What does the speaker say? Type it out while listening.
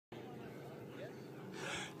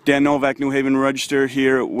Dan Novak, New Haven Register,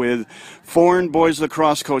 here with Foran boys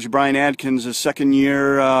lacrosse coach Brian Adkins. A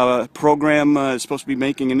second-year program is supposed to be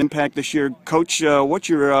making an impact this year. Coach, what's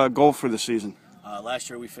your goal for the season? Last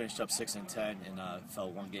year we finished up 6-10 and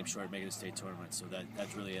fell one game short of making the state tournament. So that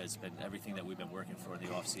really has been everything that we've been working for in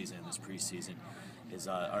the off season and this preseason. Is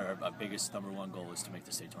our biggest #1 goal is to make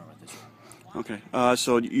the state tournament this year. Okay,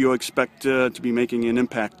 so you expect to be making an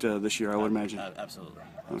impact this year, I would imagine. Absolutely.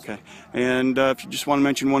 Okay, and if you just want to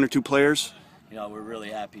mention one or two players. We're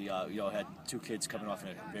really happy. Had two kids coming off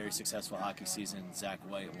a very successful hockey season, Zach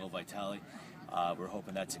White and Will Vitale. We're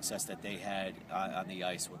hoping that success that they had on the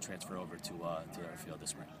ice will transfer over to our field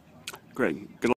this spring. Great. Good luck.